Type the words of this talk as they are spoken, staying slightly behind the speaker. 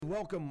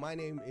welcome. My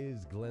name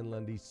is Glenn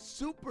Lundy.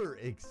 Super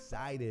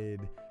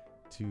excited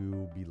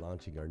to be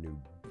launching our new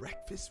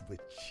Breakfast with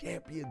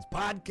Champions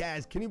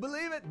podcast. Can you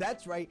believe it?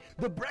 That's right.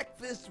 The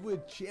Breakfast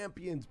with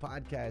Champions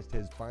podcast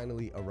has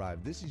finally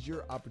arrived. This is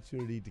your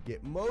opportunity to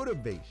get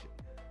motivation,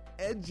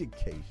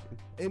 education,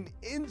 and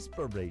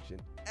inspiration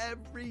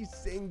every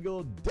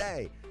single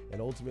day.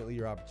 And ultimately,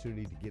 your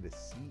opportunity to get a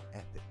seat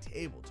at the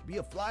table, to be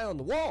a fly on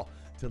the wall,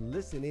 to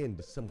listen in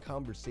to some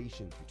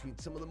conversations between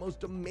some of the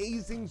most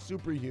amazing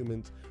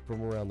superhumans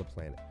from around the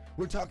planet.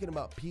 We're talking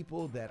about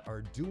people that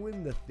are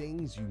doing the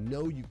things you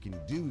know you can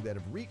do, that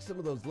have reached some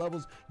of those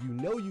levels you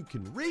know you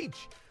can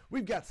reach.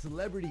 We've got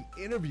celebrity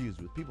interviews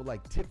with people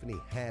like Tiffany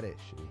Haddish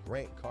and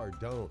Grant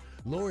Cardone,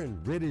 Lauren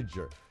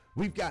Rittiger.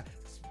 We've got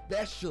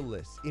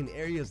specialists in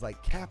areas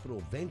like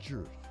capital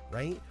ventures,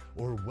 right?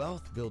 Or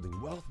wealth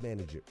building, wealth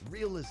management,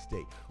 real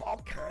estate,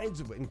 all kinds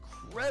of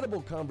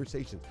incredible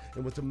conversations.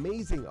 And what's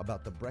amazing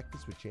about the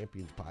Breakfast with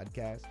Champions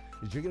podcast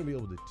is you're going to be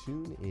able to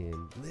tune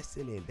in,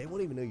 listen in. They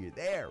won't even know you're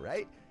there,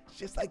 right? It's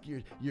just like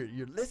you're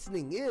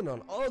listening in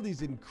on all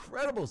these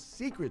incredible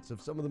secrets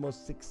of some of the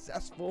most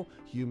successful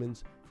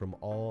humans from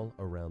all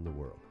around the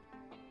world.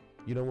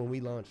 You know, when we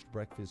launched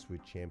Breakfast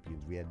with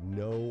Champions, we had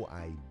no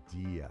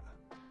idea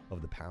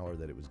of the power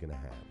that it was going to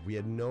have. We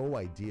had no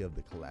idea of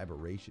the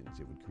collaborations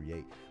it would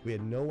create. We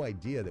had no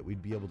idea that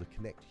we'd be able to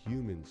connect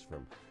humans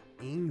from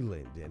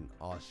England and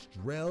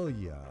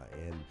Australia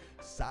and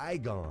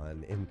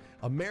Saigon and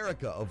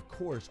America, of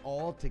course,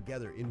 all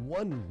together in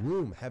one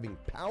room having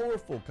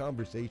powerful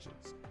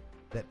conversations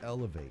that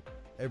elevate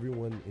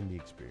everyone in the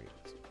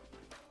experience.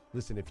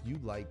 Listen, if you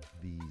like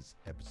these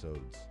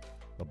episodes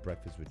of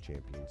Breakfast with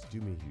Champions,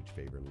 do me a huge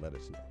favor and let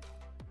us know.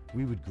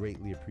 We would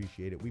greatly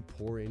appreciate it. We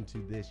pour into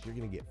this. You're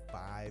going to get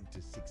 5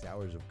 to 6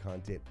 hours of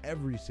content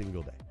every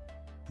single day,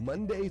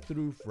 Monday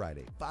through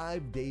Friday,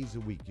 5 days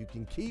a week. You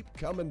can keep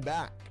coming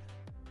back.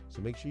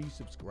 So make sure you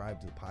subscribe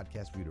to the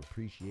podcast. We'd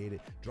appreciate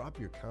it. Drop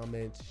your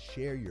comments,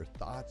 share your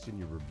thoughts and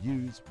your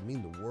reviews. It would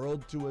mean the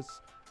world to us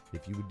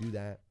if you would do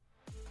that.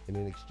 And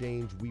in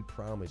exchange, we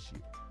promise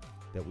you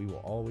that we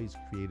will always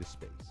create a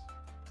space,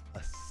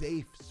 a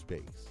safe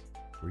space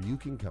where you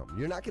can come.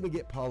 You're not going to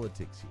get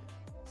politics here.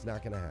 It's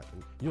not going to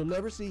happen. You'll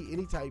never see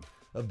any type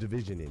of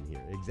division in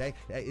here.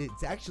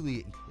 It's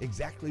actually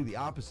exactly the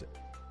opposite.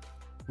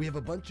 We have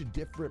a bunch of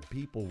different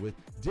people with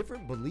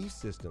different belief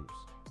systems,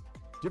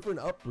 different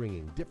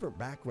upbringing, different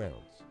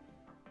backgrounds.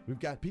 We've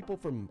got people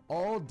from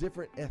all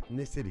different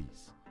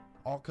ethnicities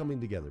all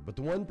coming together. But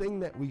the one thing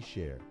that we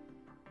share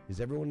is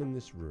everyone in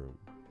this room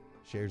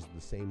shares the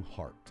same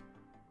heart.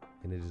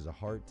 And it is a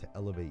heart to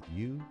elevate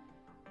you,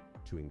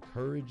 to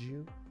encourage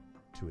you,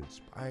 to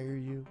inspire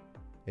you,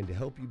 and to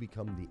help you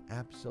become the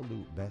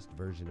absolute best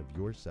version of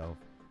yourself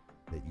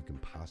that you can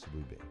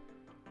possibly be.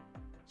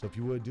 So if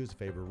you would, do us a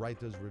favor, write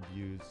those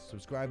reviews,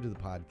 subscribe to the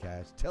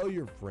podcast, tell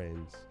your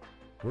friends.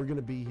 We're going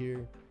to be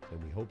here,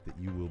 and we hope that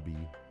you will be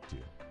too.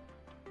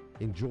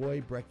 Enjoy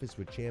Breakfast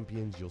with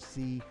Champions. You'll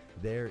see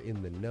there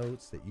in the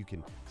notes that you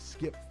can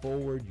skip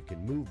forward, you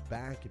can move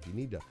back. If you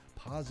need to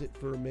pause it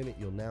for a minute,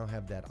 you'll now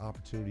have that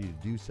opportunity to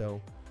do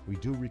so. We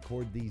do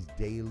record these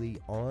daily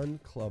on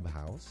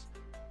Clubhouse.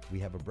 We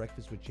have a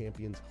Breakfast with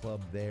Champions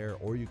club there,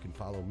 or you can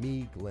follow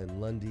me,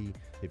 Glenn Lundy,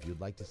 if you'd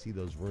like to see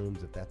those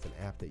rooms. If that's an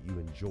app that you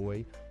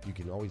enjoy, you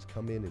can always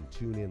come in and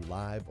tune in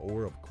live,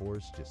 or of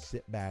course, just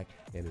sit back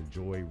and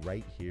enjoy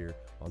right here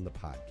on the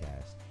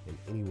podcast and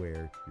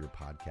anywhere your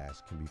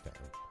podcast can be found.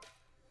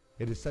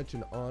 It is such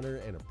an honor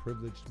and a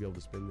privilege to be able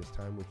to spend this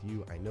time with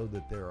you. I know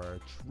that there are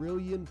a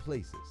trillion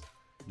places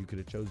you could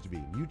have chose to be,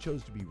 and you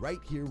chose to be right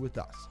here with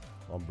us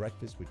on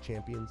Breakfast with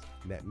Champions,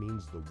 and that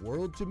means the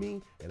world to me,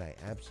 and I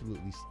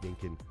absolutely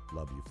stinking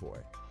love you for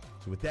it.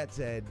 So with that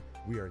said,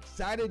 we are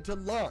excited to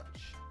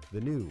launch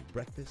the new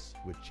Breakfast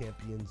with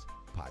Champions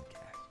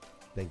podcast.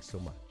 Thanks so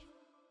much.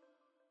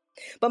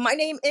 But my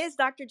name is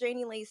Dr.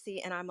 Janie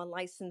Lacey, and I'm a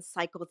licensed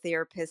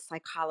psychotherapist,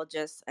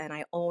 psychologist, and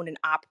I own and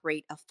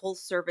operate a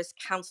full-service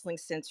counseling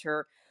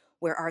center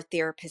where our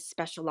therapists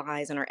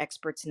specialize and are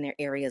experts in their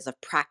areas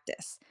of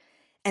practice.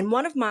 And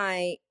one of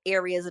my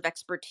areas of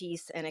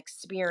expertise and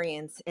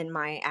experience in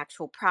my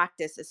actual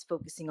practice is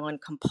focusing on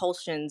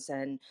compulsions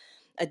and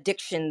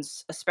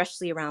addictions,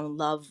 especially around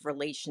love,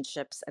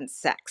 relationships, and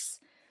sex.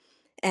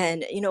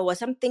 And,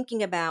 as I'm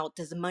thinking about,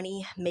 does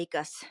money make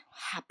us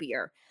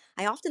happier?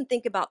 I often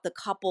think about the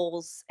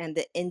couples and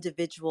the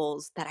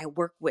individuals that I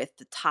work with.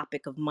 The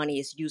topic of money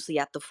is usually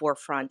at the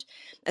forefront,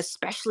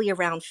 especially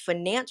around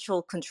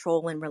financial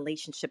control and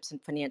relationships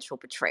and financial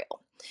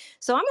betrayal.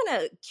 So I'm going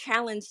to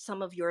challenge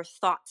some of your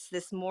thoughts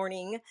this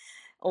morning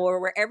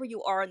or wherever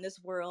you are in this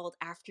world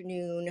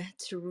afternoon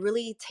to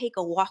really take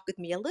a walk with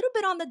me a little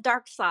bit on the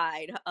dark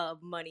side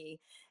of money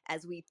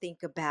as we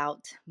think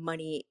about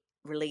money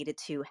related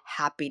to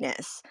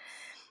happiness.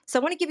 So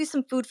I want to give you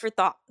some food for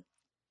thought.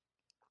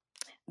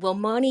 Will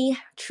money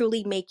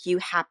truly make you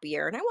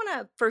happier? And I want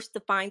to first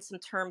define some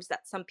terms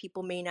that some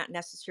people may not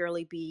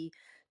necessarily be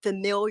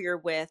familiar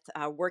with,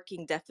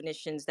 working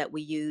definitions that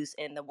we use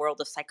in the world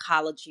of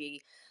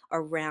psychology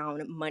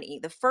around money.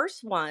 The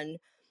first one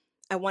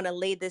I want to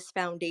lay this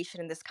foundation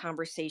in this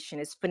conversation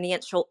is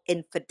financial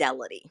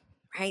infidelity,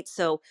 right?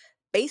 So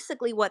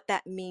basically what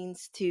that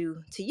means to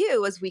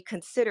you as we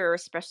consider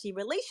especially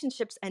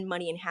relationships and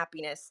money and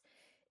happiness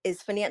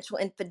is financial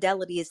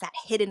infidelity is that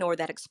hidden or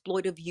that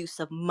exploitive use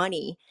of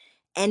money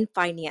and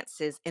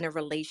finances in a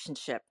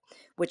relationship,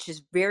 which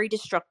is very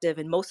destructive.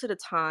 And most of the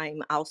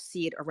time, I'll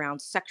see it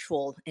around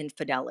sexual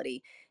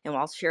infidelity. And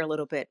I'll share a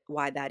little bit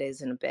why that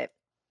is in a bit.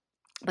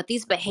 But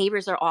these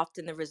behaviors are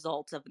often the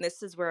result of, and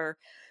this is where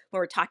when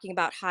we're talking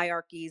about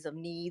hierarchies of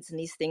needs and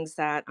these things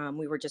that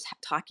we were just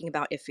talking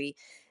about, Iffy,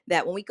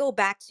 that when we go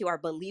back to our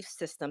belief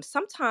system,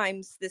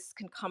 sometimes this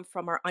can come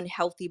from our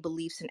unhealthy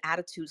beliefs and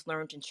attitudes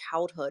learned in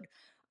childhood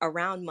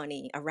around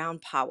money,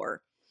 around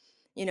power.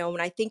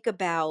 When I think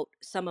about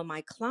some of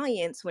my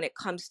clients when it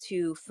comes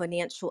to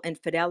financial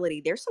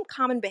infidelity, there's some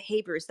common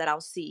behaviors that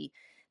I'll see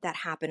that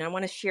happen. I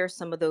want to share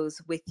some of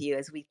those with you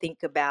as we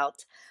think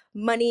about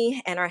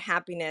money and our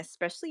happiness,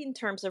 especially in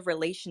terms of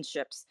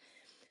relationships.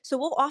 So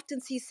we'll often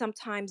see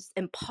sometimes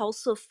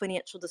impulsive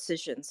financial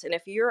decisions. And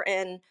if you're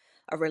in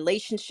a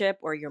relationship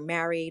or you're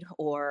married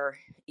or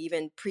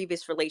even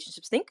previous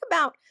relationships, think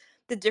about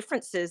the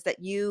differences that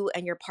you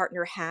and your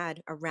partner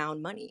had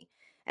around money.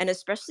 And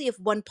especially if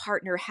one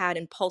partner had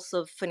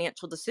impulsive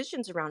financial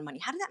decisions around money,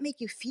 how did that make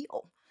you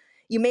feel?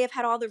 You may have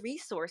had all the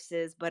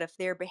resources, but if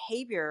their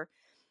behavior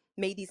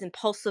made these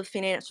impulsive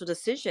financial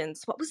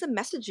decisions, what was the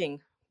messaging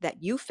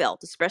that you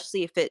felt,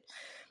 especially if it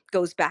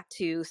goes back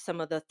to some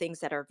of the things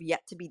that are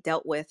yet to be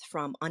dealt with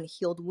from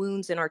unhealed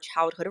wounds in our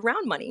childhood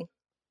around money?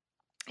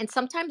 And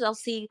sometimes I'll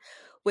see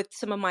with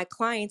some of my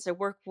clients, I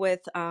work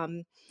with a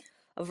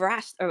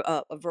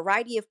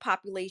variety of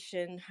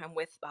population. I'm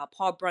with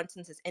Paul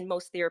Brunson's his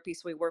Inmost Therapy,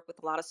 so we work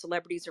with a lot of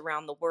celebrities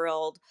around the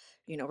world,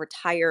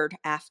 retired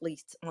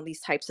athletes, on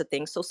these types of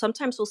things. So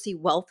sometimes we'll see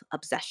wealth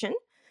obsession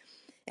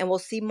and we'll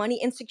see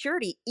money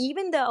insecurity,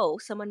 even though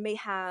someone may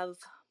have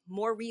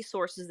more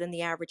resources than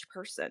the average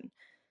person.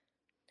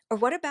 Or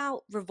what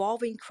about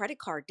revolving credit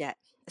card debt,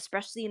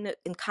 especially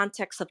in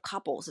context of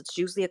couples? It's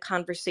usually a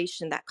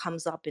conversation that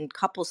comes up in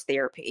couples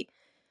therapy.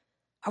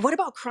 Or what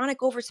about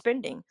chronic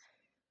overspending?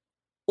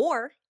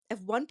 Or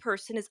if one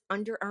person is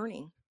under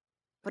earning,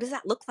 what does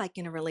that look like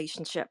in a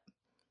relationship?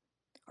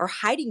 Or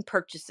hiding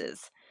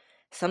purchases.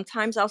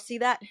 Sometimes I'll see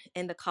that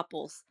in the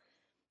couples.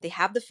 They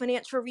have the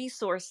financial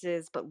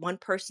resources, but one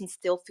person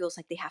still feels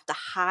like they have to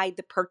hide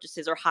the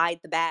purchases or hide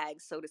the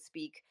bags, so to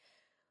speak,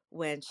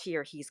 when she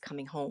or he's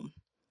coming home.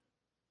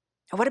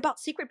 And what about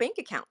secret bank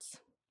accounts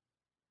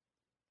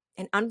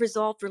and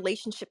unresolved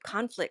relationship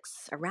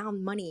conflicts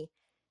around money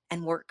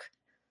and work?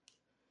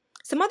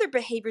 Some other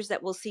behaviors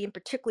that we'll see, in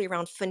particularly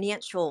around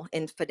financial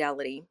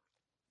infidelity,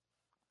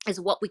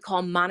 is what we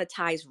call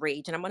monetized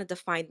rage. And I'm going to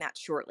define that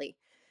shortly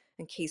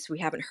in case we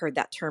haven't heard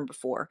that term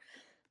before.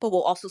 But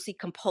we'll also see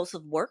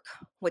compulsive work,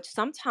 which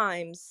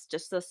sometimes,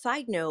 just a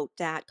side note,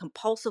 that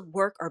compulsive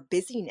work or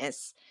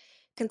busyness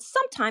can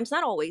sometimes,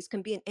 not always,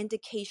 can be an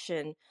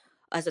indication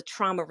as a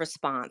trauma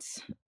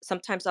response.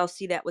 Sometimes I'll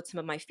see that with some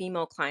of my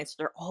female clients.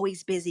 They're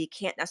always busy,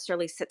 can't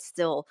necessarily sit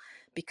still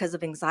because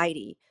of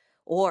anxiety,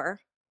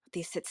 or if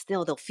they sit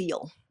still, they'll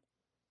feel.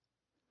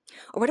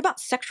 Or what about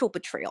sexual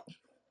betrayal?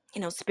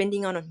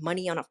 Spending on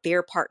money on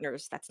affair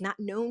partners that's not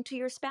known to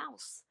your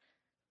spouse.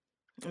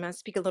 I'm going to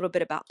speak a little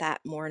bit about that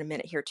more in a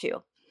minute here,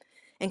 too.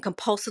 And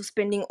compulsive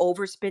spending,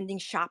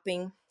 overspending,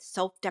 shopping,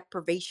 self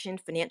deprivation,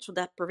 financial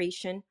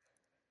deprivation.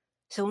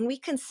 So, when we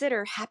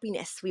consider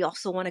happiness, we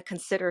also want to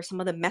consider some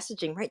of the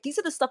messaging, right? These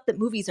are the stuff that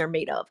movies are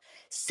made of: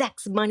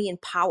 sex, money, and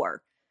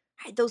power,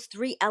 right? Those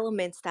three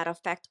elements that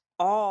affect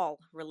all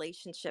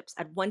relationships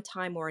at one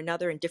time or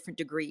another in different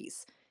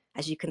degrees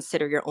as you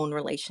consider your own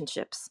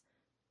relationships.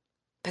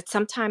 But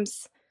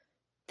sometimes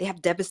they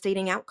have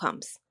devastating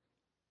outcomes.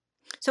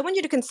 So I want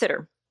you to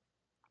consider,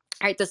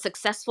 all right, the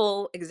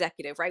successful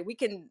executive, right? We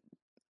can,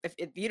 if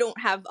you don't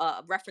have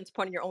a reference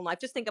point in your own life,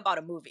 just think about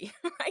a movie,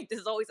 right?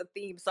 There's always a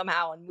theme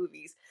somehow in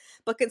movies.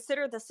 But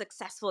consider the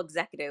successful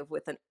executive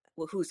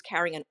who's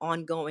carrying an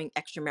ongoing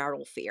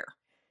extramarital affair.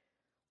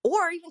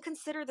 Or even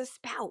consider the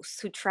spouse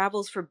who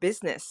travels for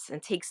business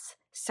and takes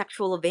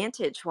sexual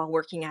advantage while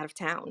working out of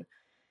town,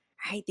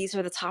 right? These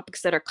are the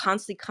topics that are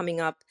constantly coming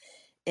up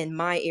in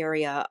my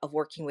area of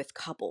working with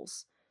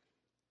couples.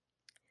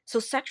 So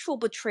sexual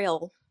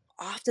betrayal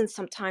often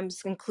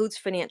sometimes includes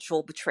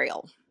financial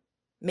betrayal.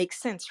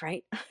 Makes sense,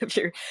 right? If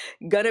you're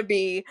gonna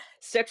be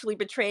sexually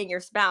betraying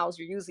your spouse,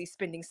 you're usually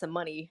spending some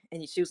money,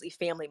 and it's usually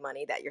family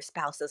money that your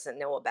spouse doesn't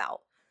know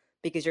about.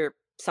 Because you're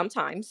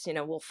sometimes,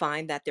 we'll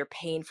find that they're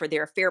paying for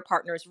their affair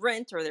partner's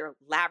rent or they're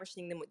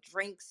lavishing them with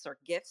drinks or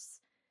gifts.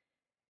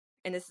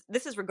 And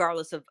this is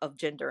regardless of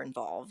gender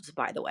involved,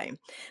 by the way.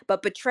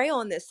 But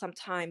betrayal in this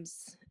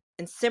sometimes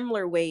in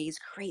similar ways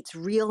creates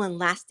real and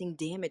lasting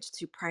damage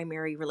to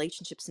primary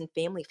relationships and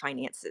family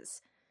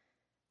finances.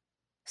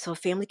 So a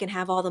family can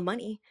have all the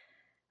money,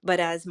 but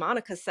as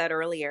Monica said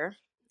earlier,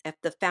 if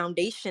the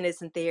foundation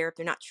isn't there, if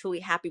they're not truly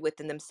happy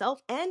within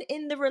themselves and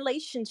in the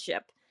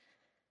relationship,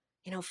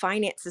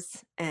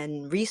 finances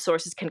and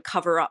resources can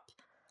cover up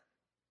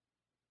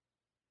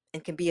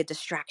and can be a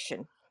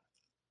distraction.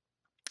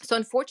 So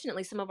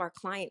unfortunately, some of our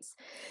clients,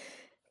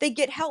 they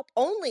get help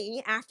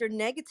only after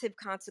negative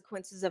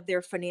consequences of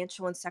their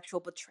financial and sexual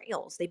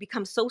betrayals. They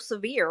become so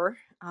severe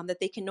that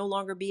they can no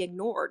longer be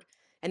ignored.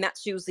 And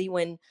that's usually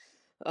when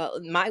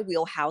my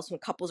wheelhouse, when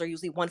couples are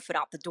usually 1 foot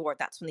out the door,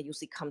 that's when they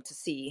usually come to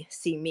see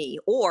me.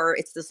 Or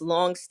it's this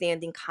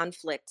long-standing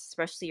conflict,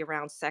 especially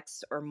around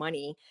sex or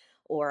money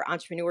or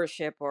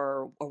entrepreneurship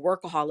or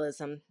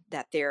workaholism,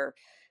 that they're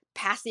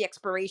past the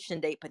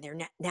expiration date, but they're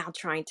now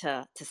trying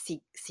to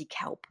seek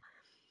help.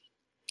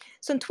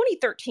 So in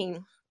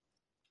 2013,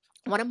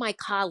 one of my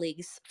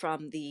colleagues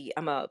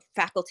I'm a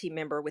faculty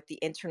member with the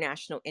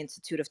International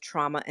Institute of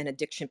Trauma and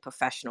Addiction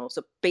Professionals.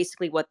 So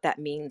basically, what that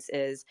means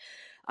is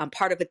I'm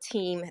part of a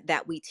team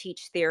that we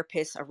teach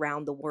therapists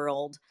around the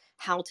world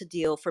how to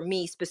deal, for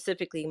me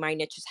specifically, my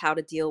niche is how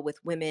to deal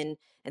with women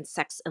and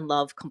sex and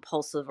love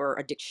compulsive or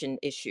addiction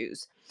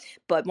issues.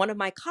 But one of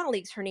my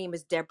colleagues, her name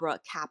is Deborah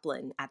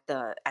Kaplan at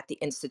the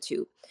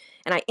Institute.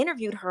 And I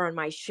interviewed her on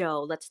my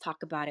show, Let's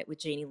Talk About It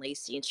with Janie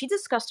Lacey. And she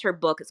discussed her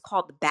book. It's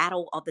called The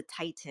Battle of the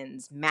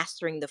Titans,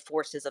 Mastering the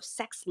Forces of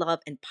Sex,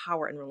 Love, and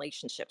Power in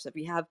Relationships. If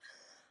you have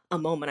a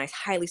moment, I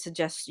highly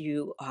suggest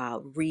you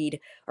read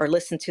or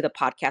listen to the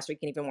podcast, or you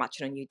can even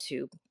watch it on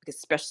YouTube,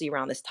 especially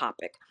around this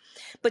topic.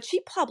 But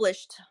she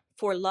published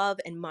For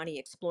Love and Money,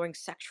 Exploring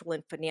Sexual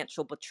and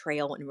Financial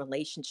Betrayal in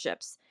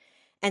Relationships.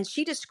 And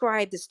she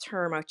described this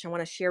term, which I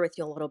want to share with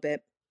you a little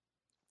bit,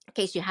 in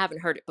case you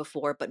haven't heard it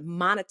before, but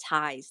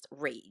monetized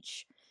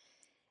rage.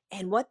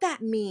 And what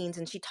that means,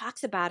 and she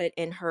talks about it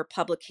in her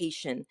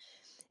publication,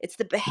 it's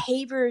the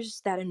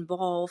behaviors that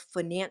involve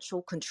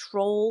financial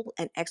control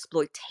and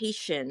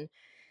exploitation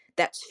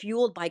that's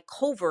fueled by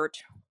covert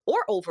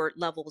or overt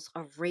levels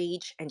of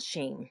rage and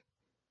shame.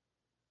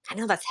 I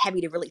know that's heavy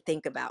to really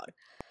think about,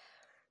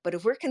 but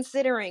if we're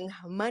considering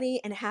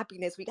money and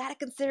happiness, we got to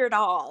consider it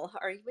all,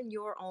 or even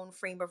your own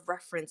frame of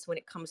reference when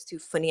it comes to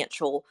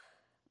financial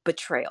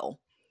betrayal,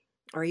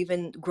 or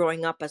even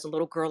growing up as a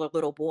little girl or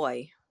little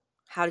boy.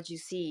 How did you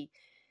see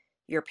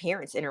your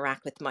parents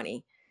interact with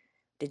money?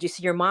 Did you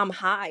see your mom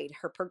hide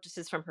her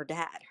purchases from her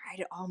dad? Right?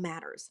 It all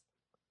matters.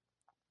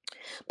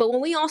 But when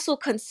we also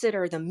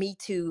consider the Me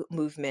Too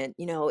movement,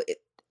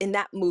 in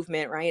that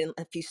movement, right? And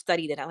if you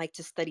studied it, I like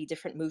to study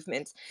different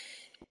movements.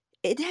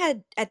 It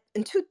had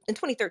in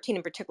 2013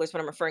 in particular is what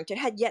I'm referring to. It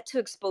had yet to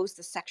expose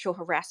the sexual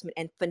harassment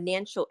and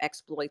financial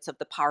exploits of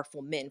the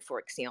powerful men, for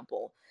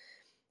example.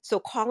 So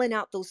calling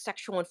out those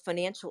sexual and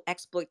financial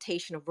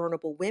exploitation of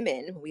vulnerable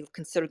women, we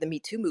consider the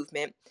Me Too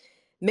movement,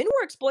 men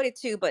were exploited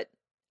too, but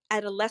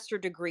at a lesser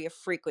degree of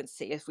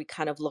frequency. If we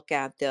kind of look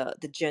at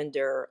the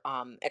gender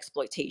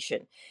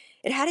exploitation,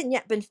 it hadn't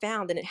yet been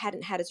found, and it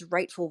hadn't had its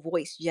rightful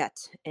voice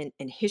yet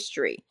in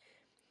history.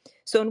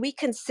 So when we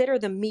consider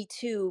the Me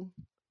Too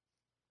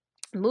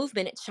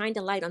movement, it shined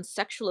a light on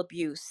sexual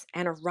abuse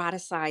and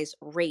eroticized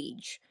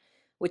rage,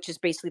 which is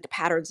basically the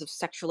patterns of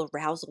sexual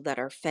arousal that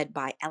are fed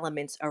by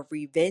elements of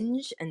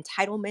revenge,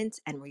 entitlement,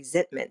 and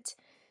resentment.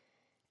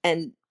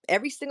 And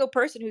every single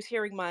person who's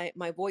hearing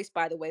my voice,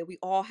 by the way, we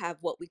all have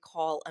what we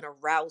call an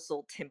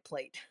arousal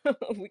template.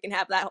 We can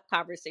have that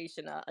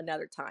conversation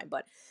another time.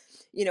 But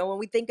when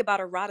we think about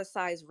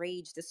eroticized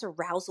rage, this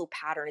arousal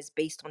pattern is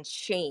based on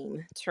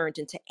shame turned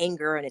into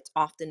anger, and it's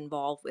often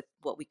involved with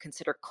what we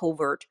consider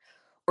covert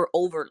or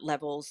overt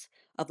levels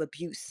of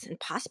abuse and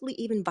possibly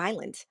even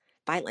violence.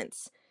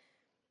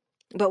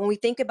 But when we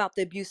think about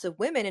the abuse of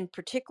women in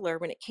particular,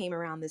 when it came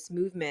around this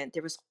movement,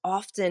 there was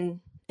often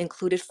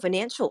included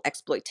financial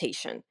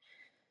exploitation.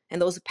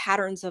 And those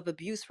patterns of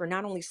abuse were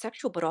not only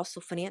sexual, but also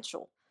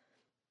financial.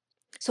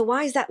 So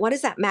why is that? Why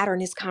does that matter in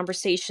this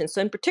conversation?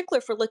 So in particular,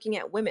 for looking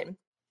at women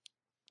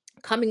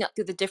coming up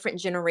through the different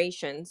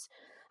generations,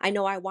 I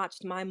know I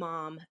watched my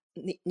mom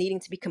needing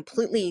to be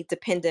completely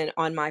dependent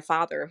on my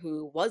father,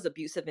 who was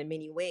abusive in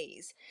many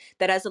ways.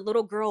 That as a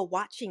little girl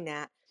watching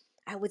that,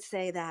 I would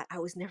say that I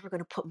was never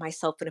going to put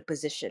myself in a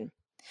position.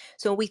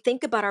 So when we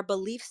think about our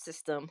belief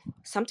system,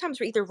 sometimes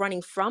we're either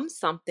running from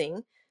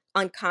something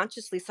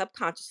unconsciously,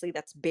 subconsciously,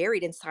 that's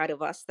buried inside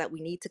of us that we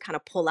need to kind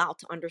of pull out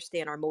to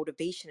understand our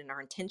motivation and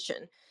our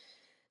intention.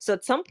 So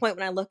at some point,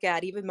 when I look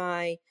at even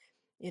my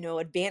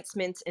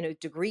advancements in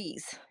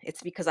degrees,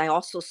 it's because I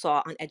also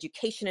saw an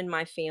education in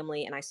my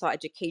family, and I saw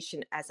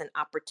education as an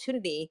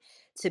opportunity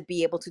to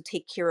be able to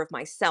take care of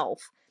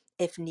myself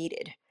if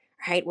needed,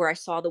 right? Where I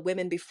saw the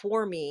women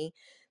before me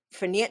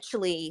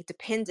financially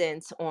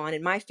dependent on,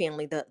 in my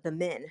family, the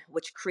men,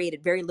 which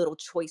created very little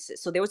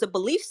choices. So there was a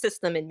belief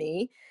system in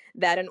me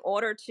that in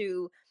order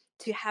to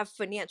have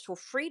financial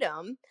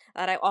freedom,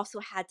 that I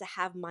also had to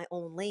have my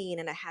own lane,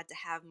 and I had to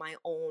have my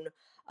own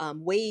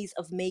ways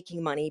of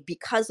making money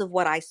because of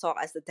what I saw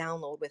as the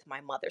download with my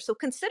mother. So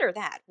consider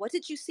that. What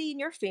did you see in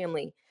your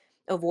family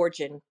of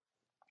origin,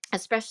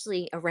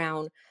 especially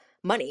around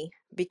money?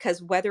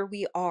 Because whether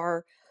we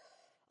are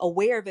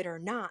aware of it or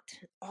not,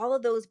 all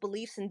of those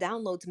beliefs and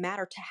downloads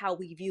matter to how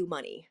we view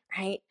money,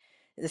 right?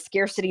 The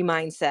scarcity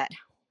mindset,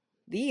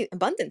 the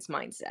abundance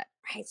mindset,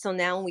 right? So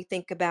now when we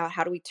think about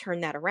how do we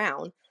turn that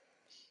around,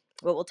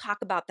 Well, we'll talk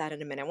about that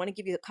in a minute. I want to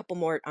give you a couple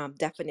more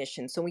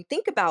definitions. So, when we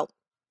think about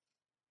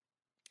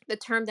the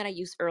term that I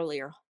used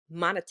earlier,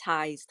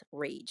 monetized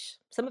rage.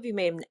 Some of you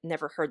may have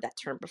never heard that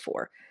term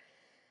before,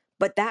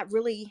 but that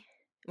really,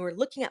 when we're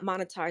looking at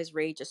monetized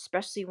rage,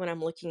 especially when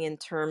I'm looking in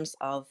terms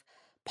of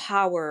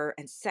power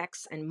and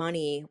sex and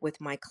money with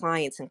my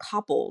clients and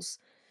couples,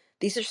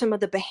 these are some of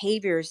the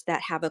behaviors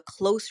that have a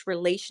close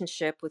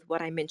relationship with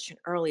what I mentioned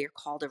earlier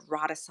called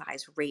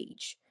eroticized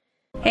rage.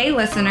 Hey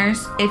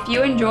listeners, if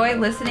you enjoy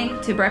listening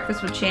to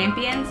Breakfast with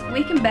Champions,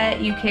 we can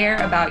bet you care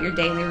about your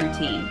daily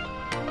routine.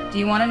 Do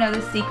you want to know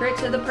the secret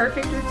to the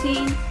perfect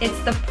routine? It's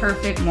the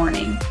perfect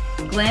morning.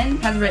 Glenn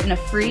has written a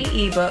free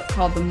ebook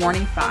called The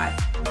Morning Five,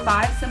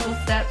 5 simple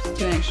steps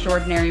to an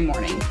extraordinary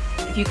morning.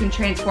 If you can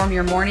transform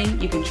your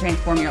morning, you can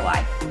transform your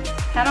life.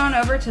 Head on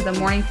over to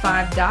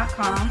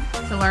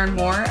themorning5.com to learn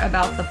more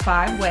about the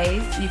 5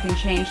 ways you can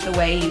change the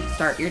way you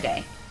start your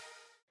day.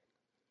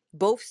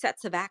 Both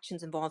sets of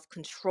actions involve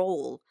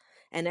control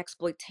and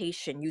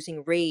exploitation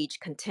using rage,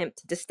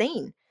 contempt,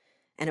 disdain,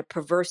 and a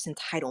perverse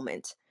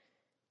entitlement.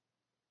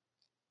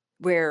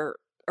 Where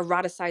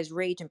eroticized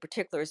rage in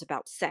particular is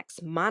about sex,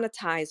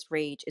 monetized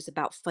rage is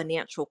about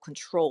financial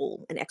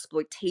control and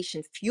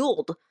exploitation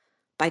fueled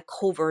by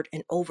covert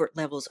and overt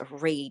levels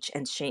of rage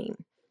and shame.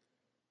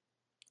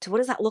 So, what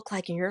does that look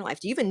like in your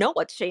life? Do you even know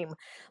what shame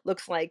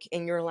looks like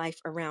in your life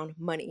around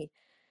money?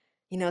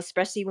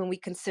 Especially when we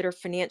consider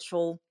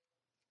financial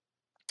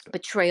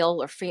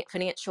betrayal or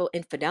financial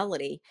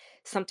infidelity.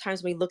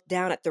 Sometimes we look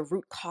down at the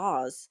root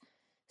cause.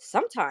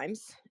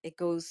 Sometimes it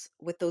goes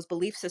with those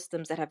belief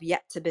systems that have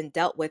yet to been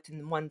dealt with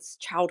in one's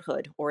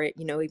childhood, or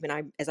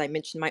even as I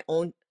mentioned, my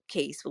own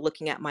case,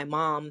 looking at my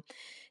mom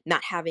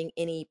not having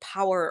any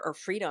power or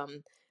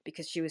freedom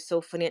because she was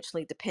so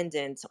financially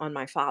dependent on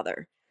my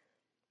father.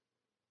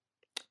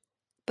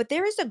 But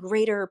there is a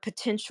greater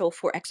potential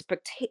for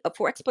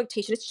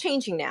exploitation. It's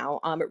changing now.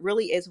 It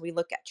really is. We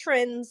look at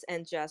trends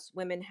and just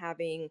women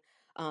having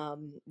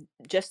um,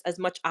 just as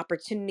much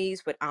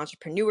opportunities with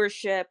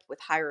entrepreneurship, with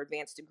higher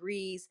advanced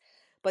degrees.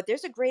 But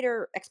there's a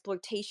greater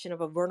exploitation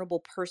of a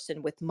vulnerable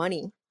person with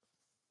money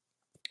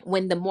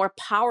when the more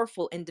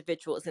powerful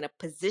individual is in a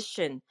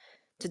position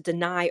to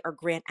deny or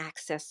grant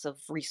access of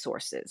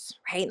resources,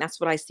 right? And that's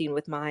what I've seen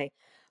with my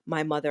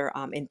mother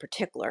in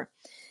particular.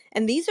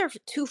 And these are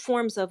two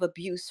forms of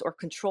abuse or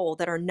control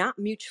that are not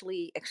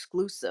mutually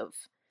exclusive.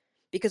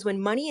 Because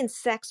when money and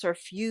sex are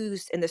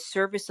fused in the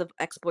service of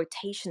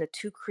exploitation, the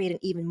two create an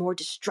even more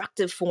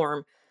destructive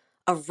form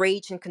of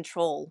rage and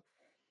control,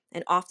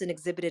 and often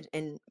exhibited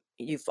in,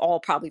 you've all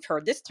probably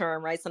heard this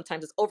term, right?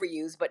 Sometimes it's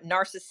overused, but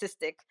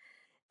narcissistic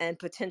and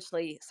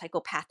potentially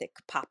psychopathic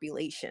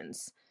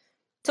populations.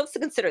 So let's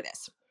consider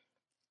this.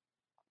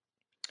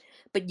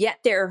 But yet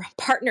their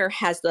partner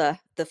has the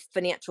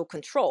financial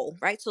control,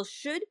 right? So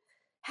should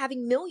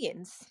having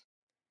millions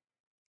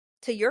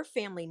to your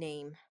family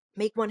name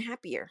make one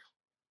happier?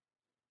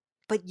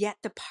 But yet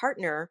the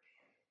partner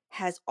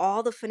has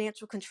all the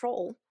financial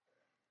control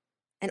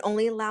and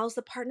only allows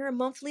the partner a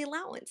monthly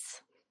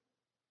allowance.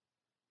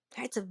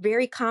 Right? It's a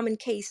very common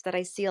case that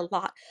I see a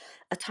lot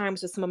of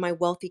times with some of my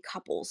wealthy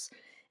couples.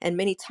 And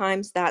many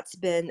times that's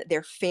been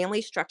their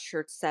family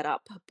structured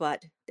setup,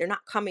 but they're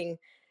not coming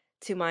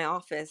to my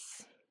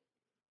office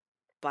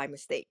by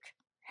mistake.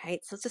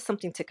 Right? So it's just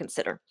something to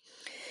consider.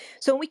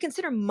 So when we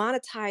consider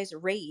monetized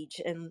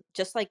rage and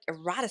just like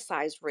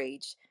eroticized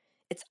rage,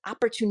 it's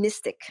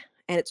opportunistic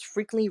and it's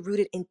frequently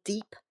rooted in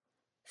deep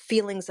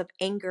feelings of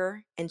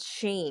anger and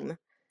shame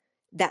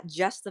that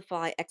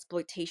justify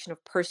exploitation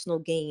of personal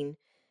gain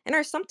and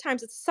are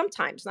sometimes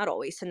not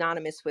always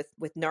synonymous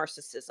with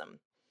narcissism,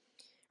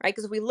 right?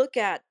 Because we look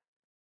at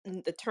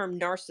the term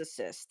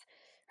narcissist,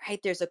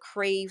 right? There's a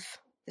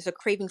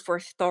craving for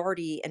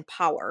authority and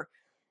power,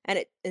 and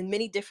it in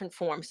many different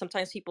forms.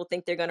 Sometimes people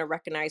think they're going to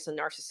recognize a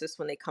narcissist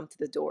when they come to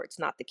the door. It's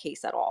not the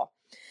case at all.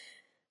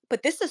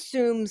 But this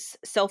assumes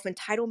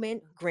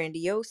self-entitlement,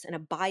 grandiose, and a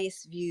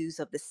biased views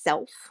of the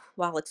self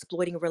while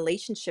exploiting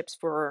relationships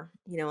for,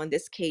 in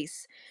this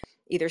case,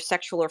 either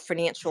sexual or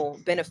financial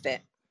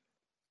benefit.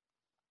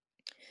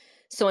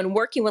 So, in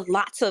working with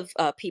lots of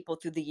people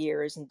through the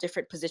years in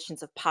different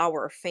positions of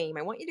power or fame,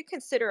 I want you to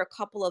consider a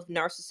couple of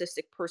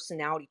narcissistic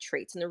personality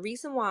traits. And the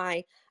reason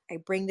why I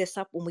bring this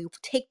up when we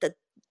take the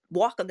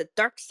walk on the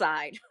dark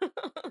side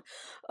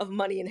of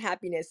money and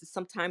happiness is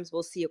sometimes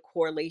we'll see a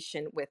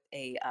correlation with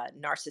a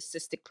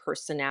narcissistic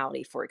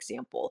personality, for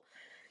example.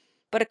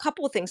 But a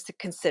couple of things to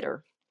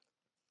consider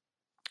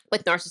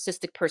with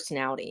narcissistic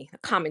personality,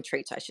 common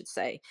traits, I should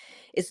say,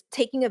 is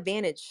taking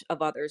advantage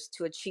of others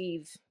to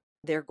achieve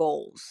their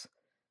goals,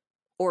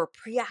 or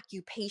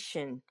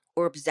preoccupation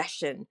or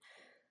obsession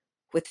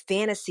with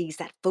fantasies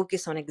that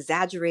focus on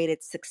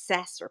exaggerated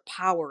success or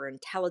power,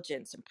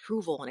 intelligence,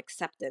 approval, and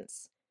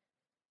acceptance.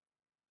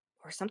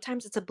 Or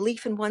sometimes it's a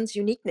belief in one's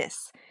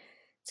uniqueness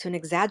to an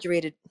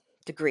exaggerated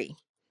degree.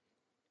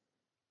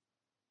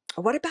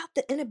 Or what about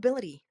the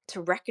inability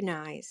to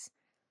recognize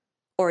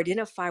or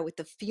identify with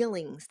the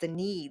feelings, the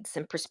needs,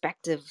 and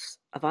perspectives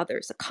of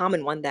others. A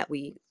common one that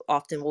we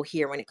often will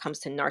hear when it comes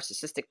to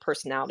narcissistic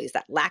personalities,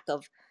 that lack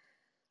of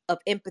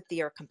empathy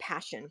or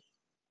compassion.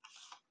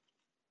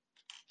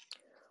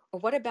 Or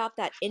what about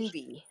that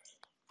envy?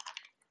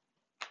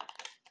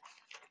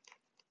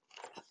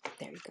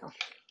 There you go.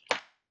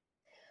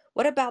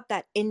 What about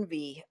that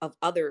envy of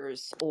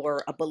others,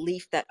 or a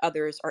belief that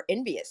others are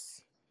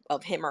envious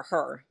of him or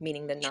her,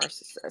 meaning the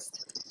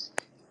narcissist?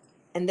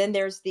 And then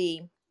there's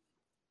the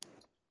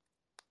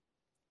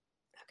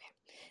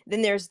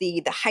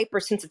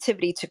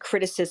hypersensitivity to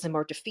criticism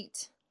or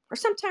defeat. Or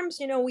sometimes,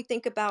 we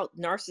think about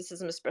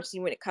narcissism, especially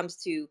when it comes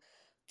to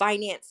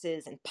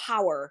finances and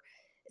power.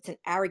 It's an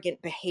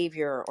arrogant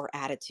behavior or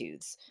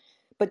attitudes.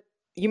 But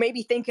you may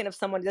be thinking of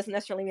someone, it doesn't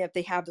necessarily mean if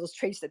they have those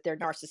traits that they're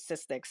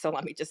narcissistic. So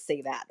let me just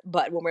say that.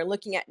 But when we're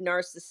looking at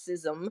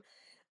narcissism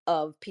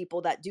of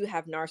people that do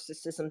have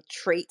narcissism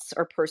traits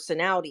or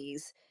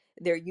personalities,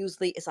 there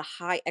usually is a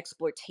high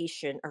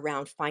exploitation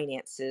around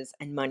finances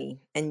and money,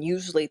 and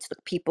usually it's the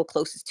people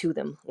closest to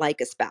them, like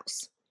a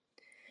spouse.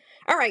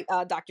 All right,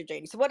 Dr.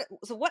 Janie. So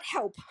what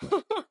help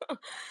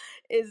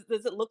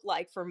does it look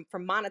like for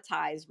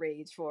monetized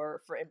rage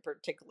for in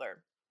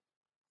particular?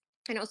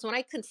 So when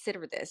I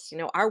consider this,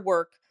 our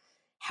work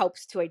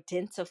helps to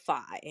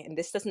identify, and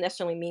this doesn't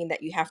necessarily mean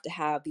that you have to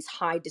have these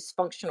high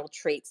dysfunctional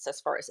traits as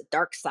far as the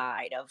dark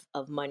side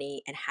of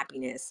money and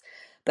happiness.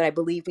 But I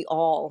believe we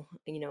all,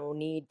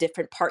 need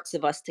different parts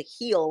of us to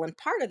heal. And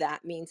part of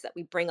that means that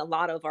we bring a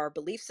lot of our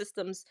belief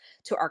systems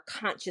to our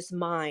conscious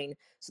mind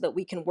so that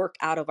we can work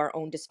out of our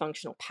own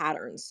dysfunctional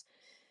patterns.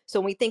 So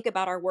when we think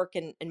about our work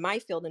in my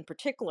field in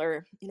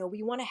particular,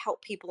 we want to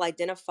help people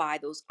identify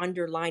those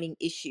underlying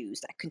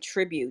issues that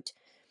contribute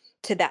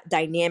to that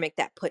dynamic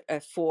that put,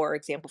 for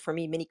example, for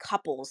me, many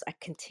couples at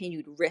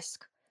continued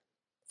risk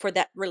for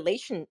that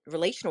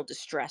relational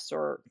distress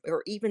or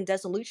even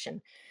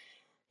dissolution.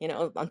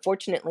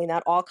 Unfortunately,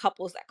 not all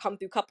couples that come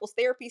through couples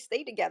therapy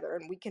stay together,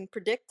 and we can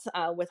predict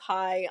with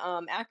high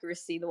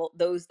accuracy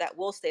those that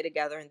will stay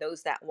together and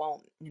those that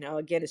won't.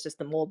 Again, it's just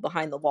the mold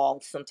behind the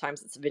wall.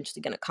 Sometimes it's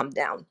eventually going to come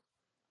down.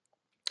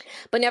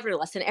 But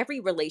nevertheless, in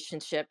every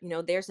relationship,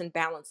 there's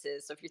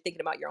imbalances. So if you're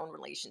thinking about your own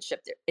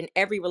relationship, in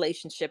every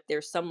relationship,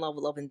 there's some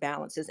level of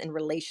imbalances and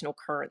relational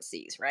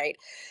currencies, right?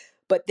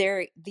 But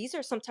these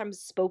are sometimes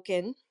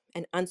spoken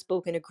and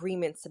unspoken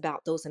agreements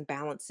about those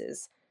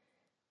imbalances.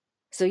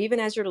 So even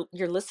as you're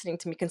listening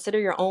to me, consider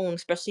your own,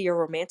 especially your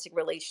romantic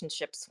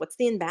relationships. What's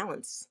the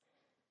imbalance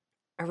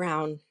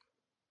around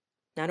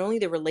not only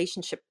the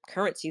relationship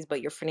currencies,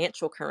 but your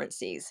financial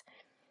currencies?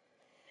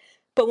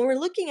 But when we're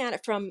looking at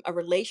it from a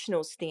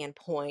relational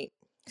standpoint,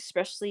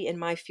 especially in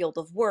my field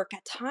of work,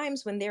 at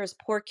times when there is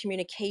poor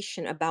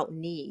communication about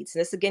needs,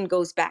 and this again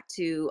goes back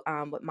to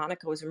what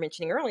Monica was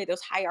mentioning earlier, those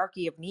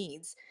hierarchy of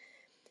needs.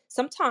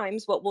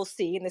 Sometimes what we'll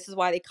see, and this is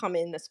why they come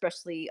in,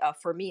 especially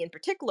for me in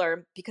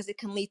particular, because it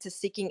can lead to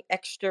seeking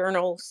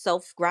external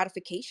self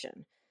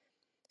gratification,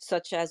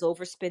 such as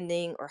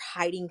overspending or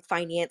hiding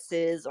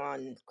finances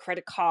on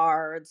credit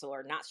cards,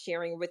 or not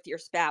sharing with your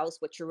spouse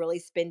what you're really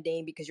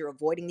spending because you're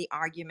avoiding the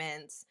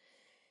arguments.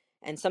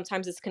 And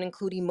sometimes this can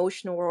include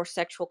emotional or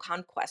sexual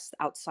conquest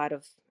outside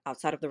of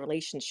the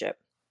relationship.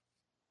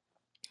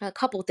 A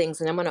couple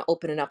things, and I'm going to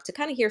open it up to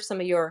kind of hear some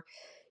of your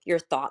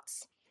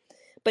thoughts.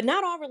 But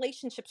not all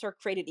relationships are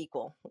created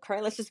equal.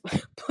 Okay, let's just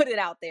put it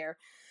out there.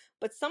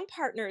 But some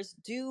partners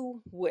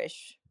do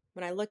wish,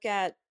 when I look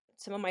at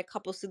some of my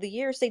couples through the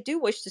years, they do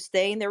wish to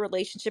stay in their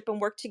relationship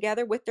and work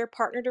together with their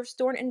partner to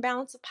restore an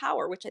imbalance of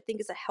power, which I think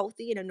is a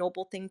healthy and a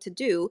noble thing to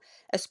do,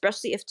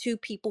 especially if two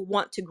people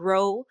want to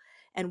grow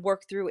and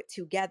work through it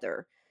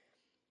together.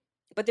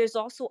 But there's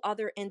also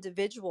other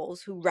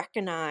individuals who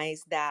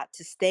recognize that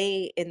to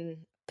stay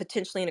in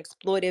potentially an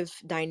exploitive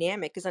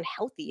dynamic is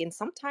unhealthy and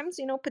sometimes,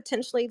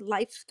 potentially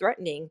life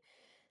threatening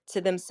to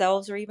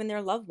themselves or even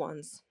their loved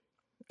ones.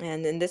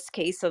 And in this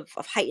case of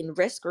heightened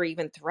risk or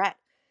even threat,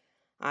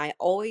 I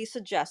always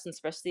suggest, and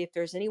especially if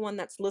there's anyone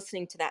that's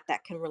listening to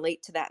that can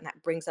relate to that and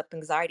that brings up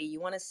anxiety,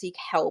 you want to seek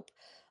help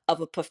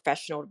of a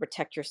professional to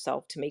protect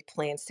yourself, to make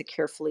plans to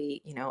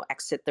carefully,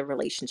 exit the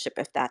relationship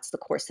if that's the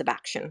course of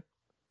action.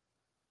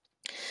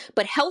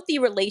 But healthy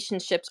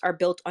relationships are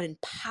built on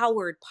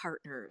empowered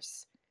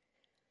partners,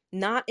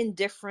 not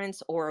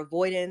indifference or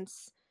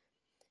avoidance,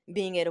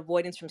 being it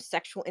avoidance from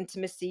sexual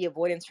intimacy,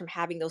 avoidance from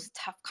having those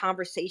tough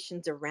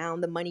conversations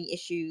around the money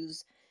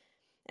issues.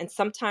 And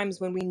sometimes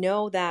when we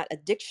know that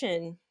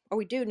addiction, or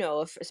we do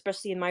know, if,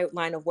 especially in my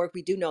line of work,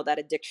 we do know that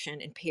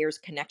addiction impairs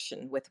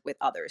connection with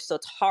others. So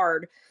it's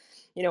hard.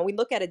 We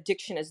look at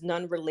addiction as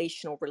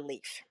non-relational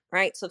relief,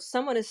 right? So if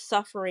someone is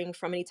suffering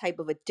from any type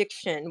of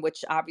addiction,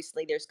 which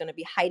obviously there's going to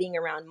be hiding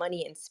around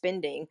money and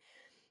spending,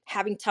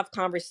 having tough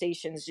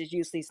conversations is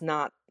usually is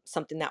not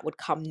something that would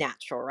come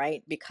natural,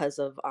 right? Because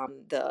of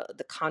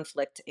the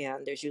conflict,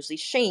 and there's usually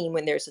shame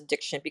when there's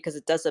addiction because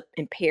it does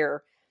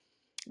impair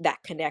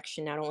that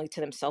connection, not only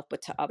to themselves,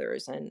 but to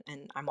others. And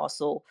I'm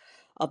also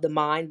of the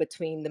mind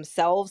between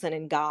themselves and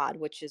in God,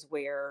 which is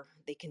where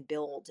they can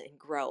build and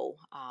grow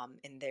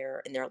in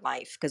their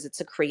life, because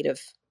it's a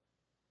creative,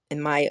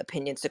 in my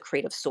opinion, it's a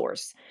creative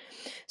source.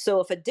 So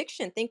if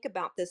addiction, think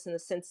about this in the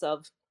sense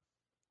of,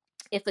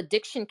 if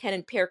addiction can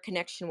impair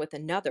connection with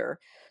another,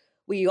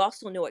 we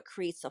also know it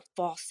creates a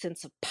false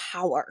sense of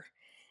power.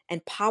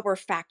 And power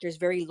factors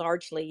very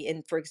largely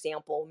in, for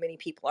example, many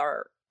people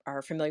are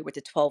familiar with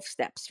the 12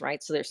 steps,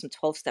 right? So there's some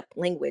 12-step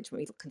language when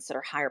we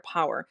consider higher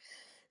power.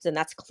 So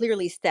that's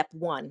clearly step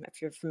one,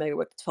 if you're familiar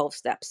with the 12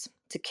 steps.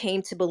 To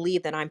came to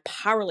believe that I'm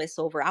powerless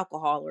over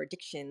alcohol or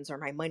addictions or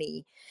my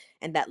money,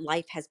 and that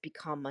life has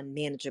become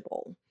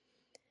unmanageable.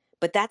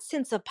 But that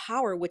sense of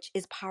power, which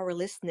is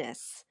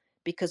powerlessness,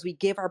 because we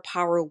give our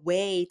power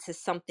away to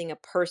something, a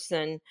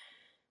person,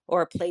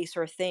 or a place,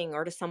 or a thing,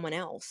 or to someone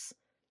else.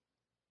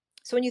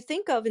 So when you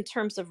think of in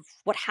terms of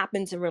what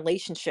happens in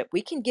relationship,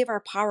 we can give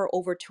our power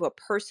over to a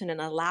person and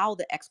allow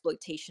the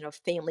exploitation of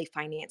family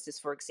finances,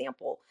 for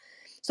example.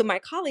 So my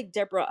colleague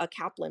Deborah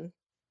Kaplan,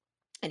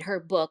 in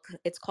her book,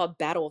 it's called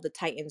Battle of the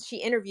Titans,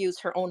 she interviews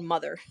her own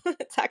mother.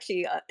 It's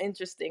actually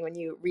interesting when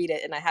you read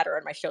it, and I had her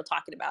on my show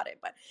talking about it.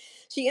 But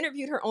she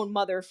interviewed her own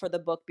mother for the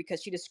book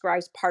because she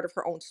describes part of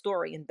her own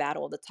story in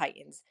Battle of the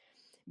Titans,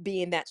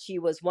 being that she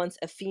was once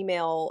a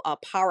female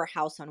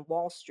powerhouse on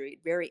Wall Street.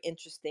 Very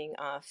interesting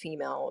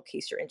female, in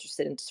case you're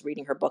interested in just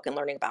reading her book and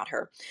learning about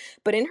her.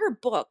 But in her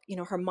book,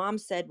 her mom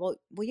said, well,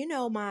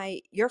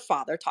 your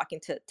father, talking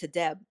to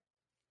Deb,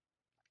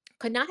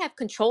 could not have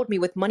controlled me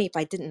with money if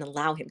I didn't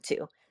allow him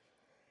to.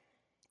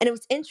 And it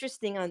was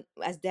interesting,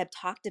 as Deb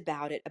talked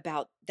about it,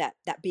 about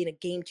that being a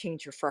game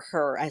changer for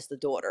her as the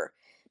daughter,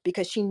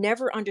 because she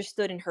never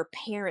understood in her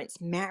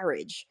parents'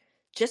 marriage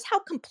just how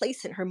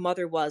complacent her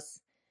mother was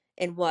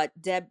in what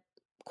Deb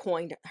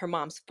coined her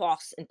mom's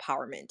false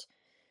empowerment.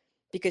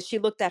 Because she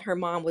looked at her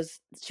mom,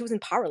 she was in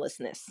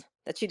powerlessness,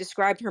 that she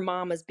described her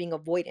mom as being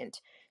avoidant.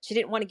 She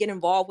didn't want to get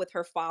involved with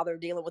her father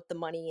dealing with the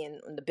money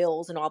and the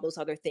bills and all those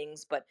other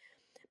things. But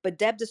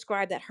Deb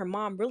described that her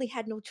mom really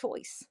had no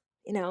choice.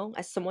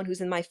 As someone who's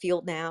in my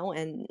field now,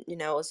 and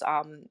is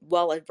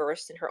well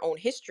versed in her own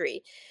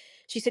history,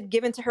 she said,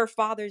 given to her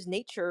father's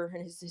nature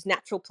and his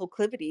natural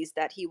proclivities,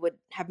 that he would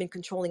have been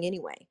controlling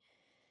anyway.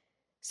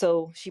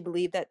 So she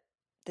believed that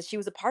she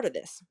was a part of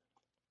this.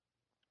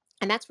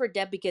 And that's where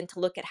Deb began to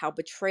look at how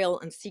betrayal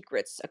and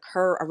secrets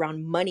occur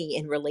around money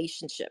in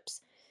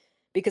relationships.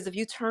 Because if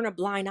you turn a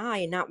blind eye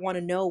and not want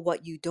to know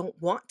what you don't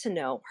want to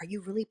know, are you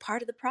really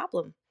part of the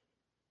problem?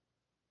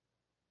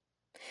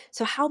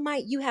 So, how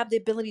might you have the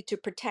ability to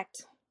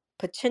protect,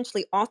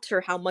 potentially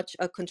alter how much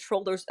a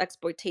controller's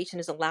exploitation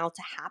is allowed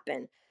to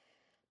happen?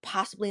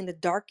 Possibly in the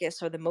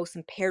darkest or the most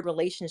impaired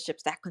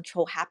relationships, that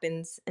control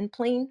happens in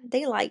plain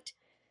daylight,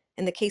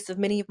 in the case of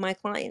many of my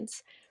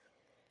clients.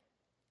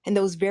 And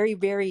those very,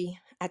 very,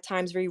 at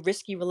times, very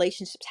risky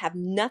relationships have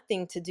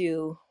nothing to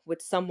do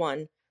with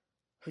someone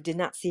who did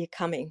not see it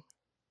coming.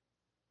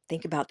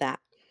 Think about that.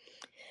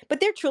 But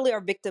there truly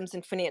are victims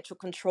in financial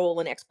control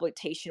and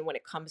exploitation when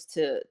it comes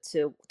to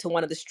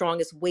one of the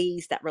strongest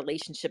ways that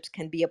relationships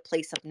can be a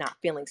place of not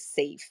feeling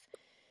safe.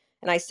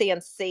 And I say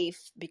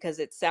unsafe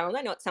because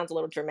I know it sounds a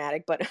little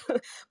dramatic, but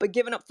but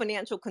giving up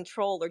financial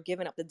control or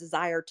giving up the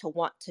desire to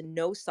want to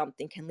know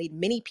something can lead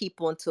many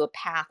people into a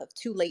path of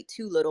too late,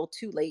 too little,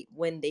 too late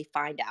when they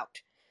find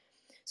out.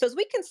 So as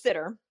we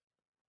consider,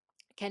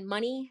 can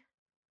money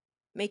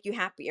make you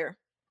happier?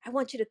 I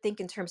want you to think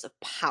in terms of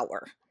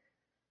power.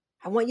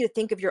 I want you to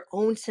think of your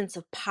own sense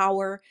of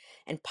power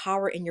and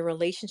power in your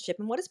relationship.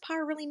 And what does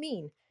power really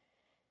mean?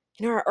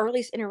 Our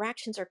earliest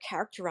interactions are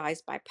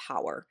characterized by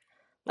power.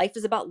 Life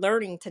is about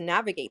learning to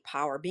navigate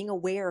power. Being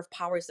aware of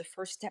power is the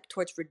first step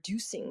towards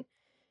reducing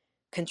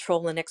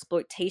control and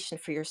exploitation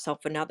for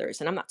yourself and others.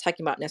 And I'm not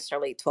talking about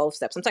necessarily 12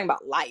 steps. I'm talking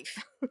about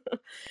life.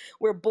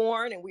 We're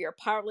born and we are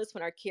powerless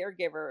when our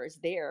caregiver is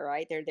there,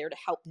 right? They're there to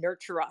help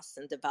nurture us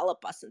and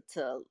develop us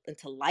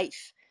into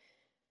life.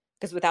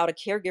 Because without a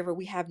caregiver,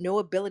 we have no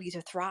ability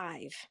to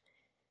thrive.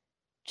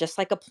 Just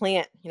like a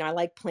plant, I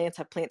like plants.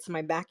 I have plants in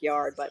my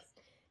backyard, but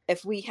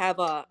if we have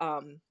a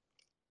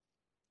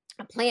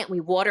plant, we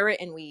water it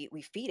and we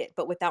feed it,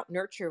 but without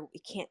nurture,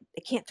 it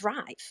can't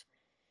thrive.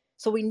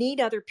 So we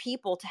need other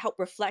people to help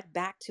reflect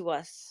back to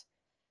us,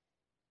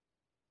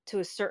 to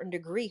a certain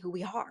degree, who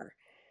we are.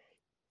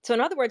 So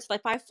in other words, like,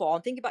 if I fall,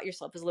 and think about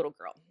yourself as a little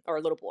girl or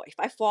a little boy, if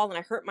I fall and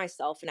I hurt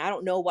myself and I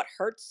don't know what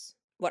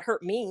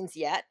hurt means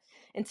yet,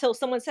 until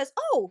someone says,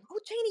 oh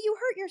Janie, you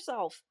hurt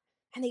yourself,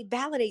 and they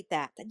validate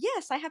that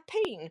yes, I have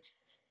pain.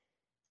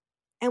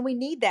 And we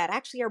need that.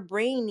 Actually, our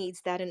brain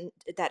needs that, and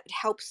that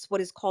helps what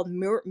is called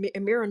mirror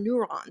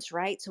neurons,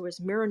 right? So there's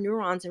mirror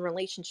neurons in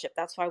relationship.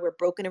 That's why we're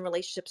broken in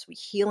relationships. We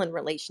heal in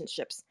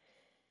relationships,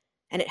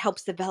 and it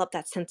helps develop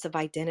that sense of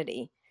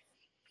identity.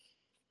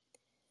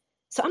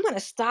 So I'm going to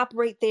stop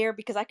right there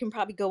because I can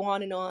probably go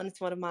on and on. It's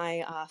one of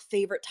my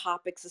favorite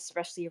topics,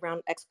 especially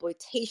around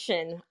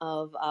exploitation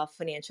of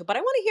financial. But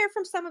I want to hear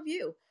from some of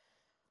you.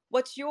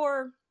 What's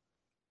your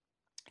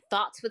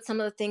thoughts with some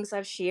of the things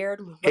I've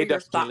shared? What Hey, are your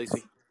Dr. Jane thoughts?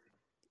 Lacey.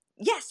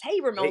 Yes. Hey,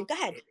 Hey, Ramon, go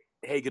ahead.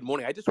 hey, good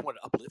morning. I just want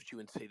to uplift you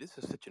and say this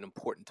is such an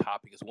important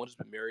topic. As one who's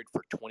been married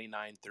for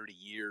 29, 30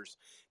 years,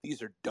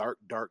 these are dark,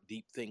 dark,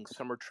 deep things.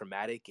 Some are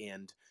traumatic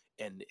and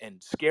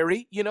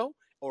scary,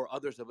 or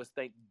others of us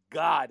thank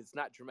God it's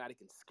not dramatic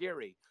and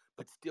scary,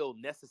 but still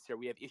necessary.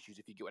 We have issues,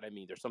 if you get what I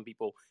mean. There's some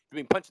people, if you're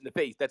being punched in the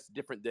face, that's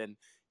different than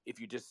if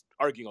you're just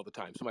arguing all the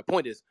time. So my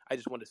point is, I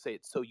just want to say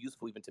it's so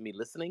useful even to me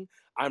listening.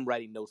 I'm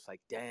writing notes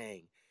like,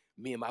 dang,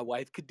 me and my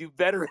wife could do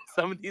better in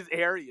some of these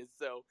areas.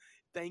 So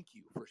thank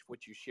you for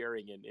what you're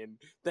sharing and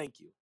thank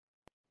you.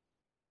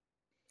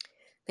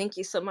 Thank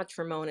you so much,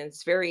 Ramon. And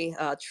it's very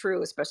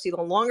true, especially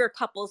the longer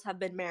couples have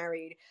been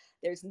married.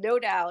 There's no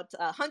doubt,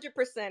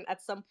 100%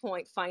 at some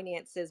point,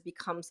 finances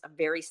becomes a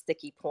very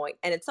sticky point.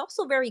 And it's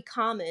also very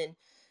common,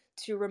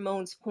 to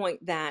Ramon's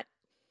point, that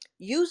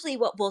usually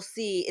what we'll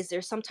see is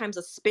there's sometimes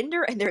a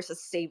spender and there's a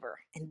saver.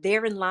 And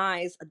therein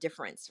lies a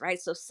difference, right?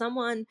 So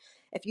someone,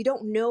 if you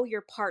don't know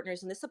your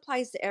partners, and this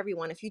applies to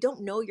everyone, if you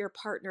don't know your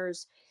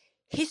partner's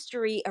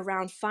history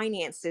around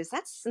finances,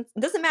 that's, it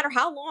doesn't matter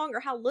how long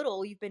or how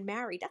little you've been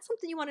married, that's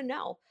something you want to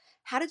know.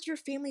 How did your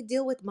family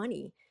deal with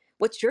money?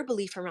 What's your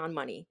belief around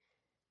money?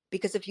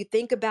 Because if you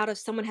think about, if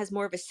someone has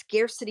more of a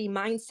scarcity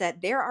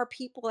mindset, there are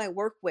people I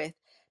work with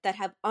that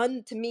have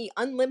to me,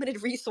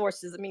 unlimited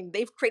resources. I mean,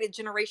 they've created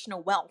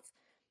generational wealth,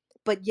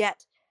 but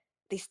yet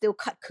they still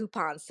cut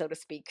coupons, so to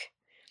speak.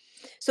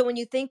 So when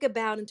you think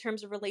about in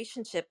terms of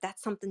relationship,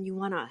 that's something you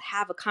want to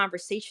have a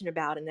conversation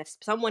about. And if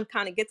someone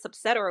kind of gets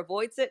upset or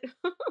avoids it,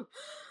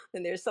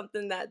 then there's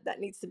something that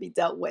needs to be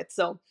dealt with.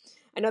 So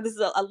I know this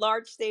is a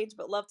large stage,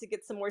 but love to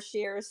get some more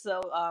shares.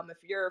 So if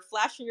you're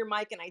flashing your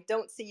mic and I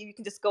don't see you, you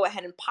can just go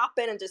ahead and pop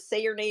in and just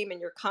say your name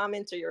and your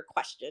comment or your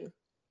question.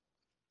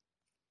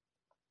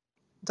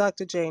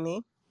 Dr.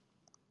 Janie,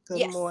 good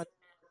Yes. morning.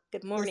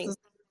 Good This morning. is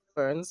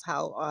Burns.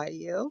 How are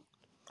you?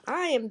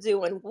 I am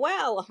doing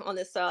well on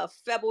this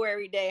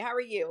February day. How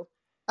are you?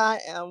 I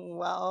am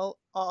well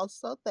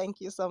also. Thank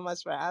you so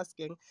much for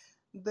asking.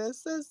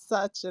 This is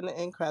such an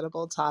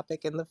incredible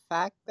topic, and the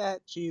fact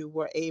that you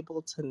were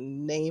able to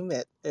name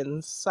it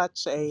in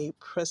such a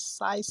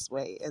precise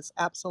way is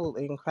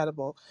absolutely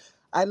incredible.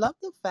 I love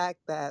the fact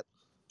that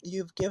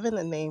you've given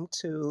a name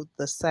to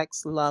the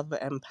sex, love,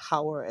 and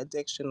power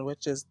addiction,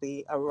 which is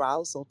the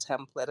arousal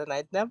template, and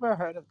I'd never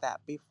heard of that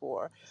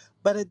before.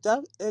 But it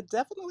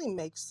definitely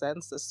makes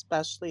sense,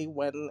 especially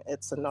when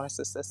it's a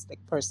narcissistic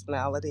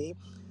personality,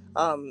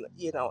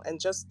 and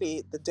just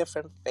the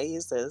different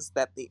phases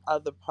that the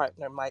other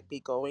partner might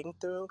be going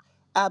through.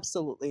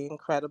 Absolutely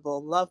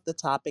incredible. Love the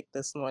topic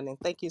this morning.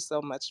 Thank you so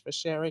much for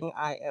sharing.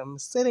 I am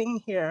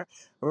sitting here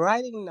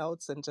writing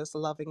notes and just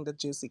loving the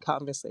juicy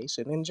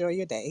conversation. Enjoy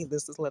your day.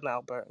 This is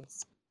Linnell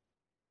Burns.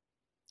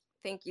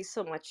 Thank you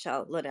so much,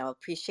 Linnell.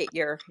 Appreciate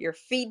your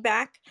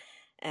feedback.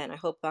 And I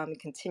hope we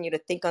continue to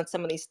think on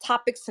some of these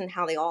topics and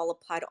how they all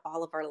apply to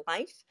all of our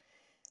life.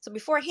 So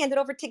before I hand it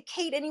over to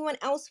Kate, anyone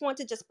else want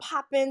to just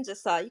pop in?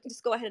 Just you can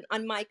just go ahead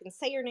and unmic and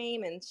say your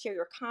name and share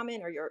your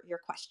comment or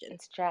your question.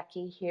 It's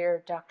Jackie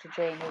here, Dr.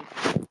 Janie.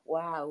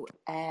 Wow,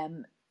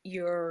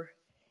 your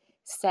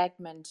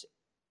segment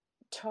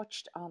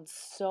touched on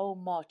so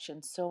much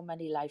and so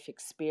many life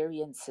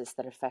experiences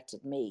that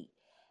affected me.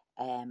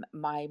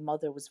 My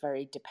mother was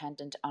very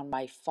dependent on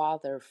my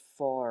father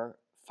for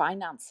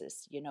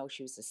finances.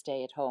 She was a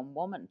stay-at-home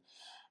woman.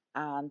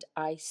 And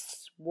I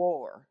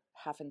swore,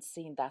 having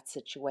seen that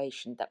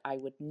situation, that I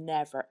would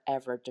never,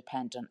 ever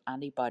depend on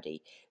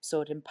anybody.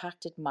 So it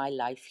impacted my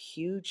life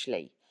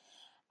hugely.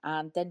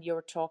 And then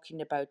you're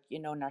talking about,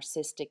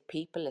 narcissistic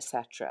people,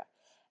 etc.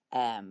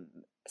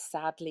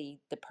 Sadly,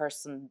 the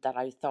person that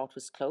I thought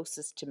was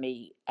closest to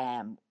me,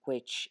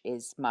 which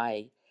is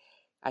I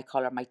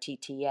call her my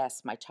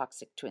TTS, my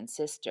toxic twin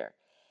sister,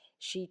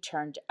 she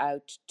turned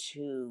out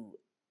to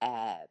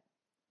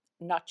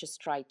not just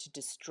try to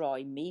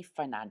destroy me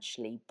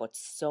financially, but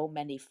so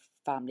many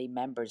family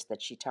members that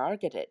she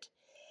targeted,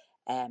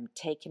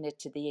 taking it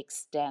to the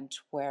extent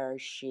where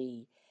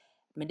she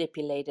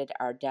manipulated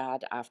our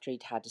dad after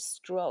he'd had a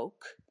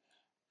stroke.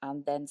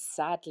 And then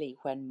sadly,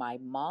 when my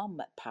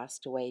mom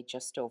passed away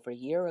just over a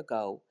year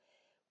ago,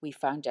 we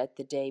found out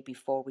the day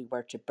before we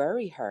were to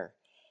bury her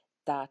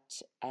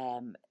that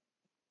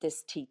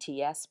this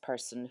TTS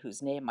person,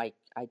 whose name I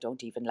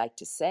don't even like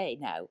to say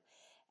now,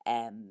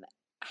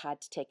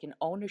 had taken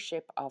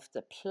ownership of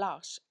the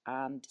plot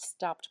and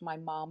stopped my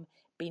mom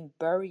being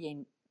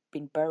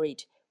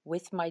buried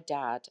with my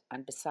dad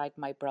and beside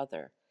my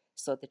brother,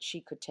 so that she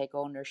could take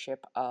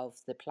ownership of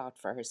the plot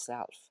for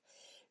herself.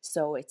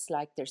 So it's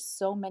like there's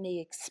so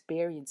many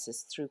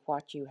experiences through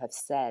what you have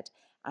said,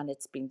 and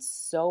it's been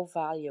so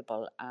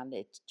valuable, and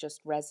it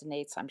just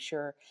resonates, I'm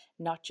sure,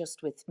 not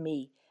just with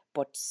me,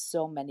 but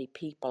so many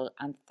people.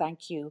 And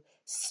thank you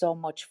so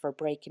much for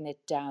breaking it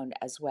down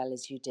as well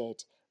as you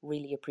did.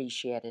 Really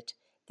appreciate it.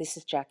 This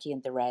is Jackie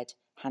in the Red,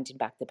 handing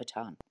back the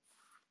baton.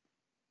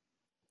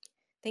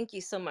 Thank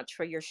you so much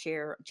for your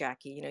share,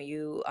 Jackie.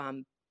 You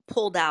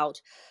pulled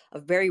out a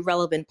very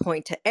relevant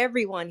point to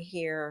everyone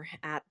here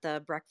at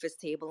the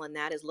breakfast table, and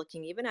that is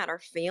looking even at our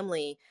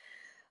family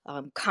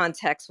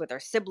context with our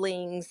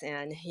siblings.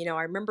 And,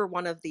 I remember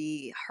one of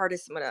the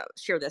hardest, I'm going to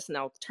share this and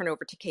I'll turn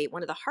over to Kate.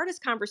 One of the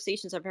hardest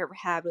conversations I've ever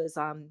had was,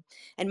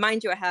 and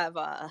mind you, I have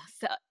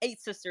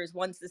 8 sisters,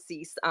 one's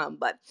deceased.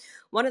 But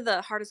one of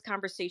the hardest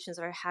conversations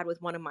that I had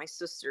with one of my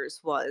sisters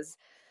was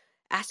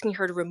asking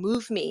her to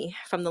remove me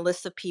from the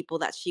list of people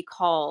that she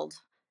called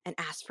and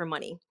asked for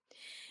money.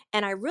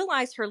 And I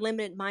realized her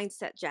limited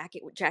mindset,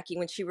 Jackie,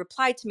 when she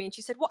replied to me and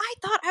she said, "Well, I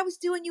thought I was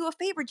doing you a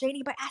favor,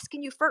 Janie, by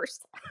asking you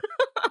first."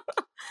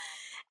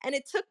 And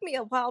it took me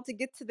a while to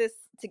get to this,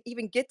 to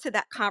even get to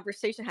that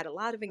conversation. I had a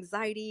lot of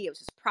anxiety. I was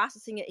just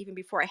processing it even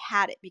before I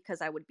had it,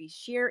 because I would be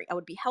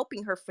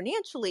helping her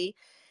financially.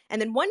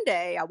 And then one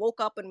day I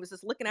woke up and was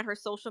just looking at her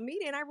social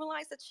media, and I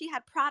realized that she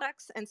had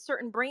products and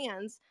certain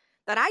brands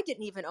that I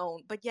didn't even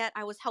own, but yet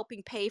I was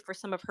helping pay for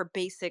some of her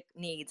basic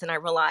needs. And I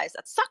realized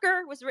that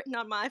sucker was written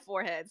on my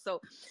forehead. So,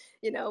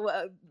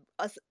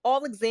 us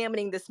all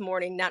examining this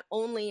morning, not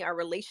only our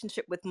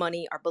relationship with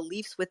money, our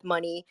beliefs with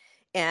money,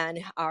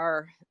 and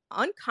our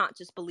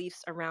unconscious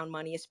beliefs around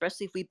money,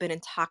 especially if we've been in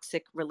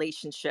toxic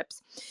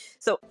relationships.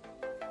 So,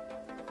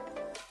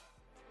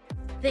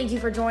 thank you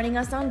for joining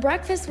us on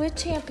Breakfast with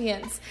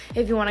Champions.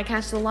 If you want to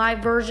catch the live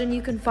version,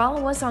 you can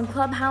follow us on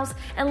Clubhouse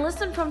and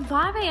listen from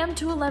 5 a.m.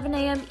 to 11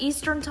 a.m.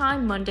 Eastern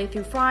Time, Monday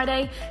through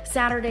Friday,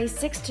 Saturdays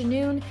 6 to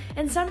noon,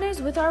 and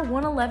Sundays with our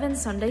 111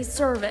 Sunday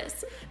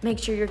service. Make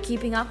sure you're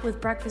keeping up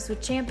with Breakfast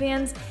with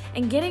Champions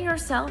and getting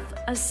yourself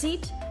a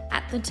seat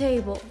at the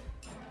table.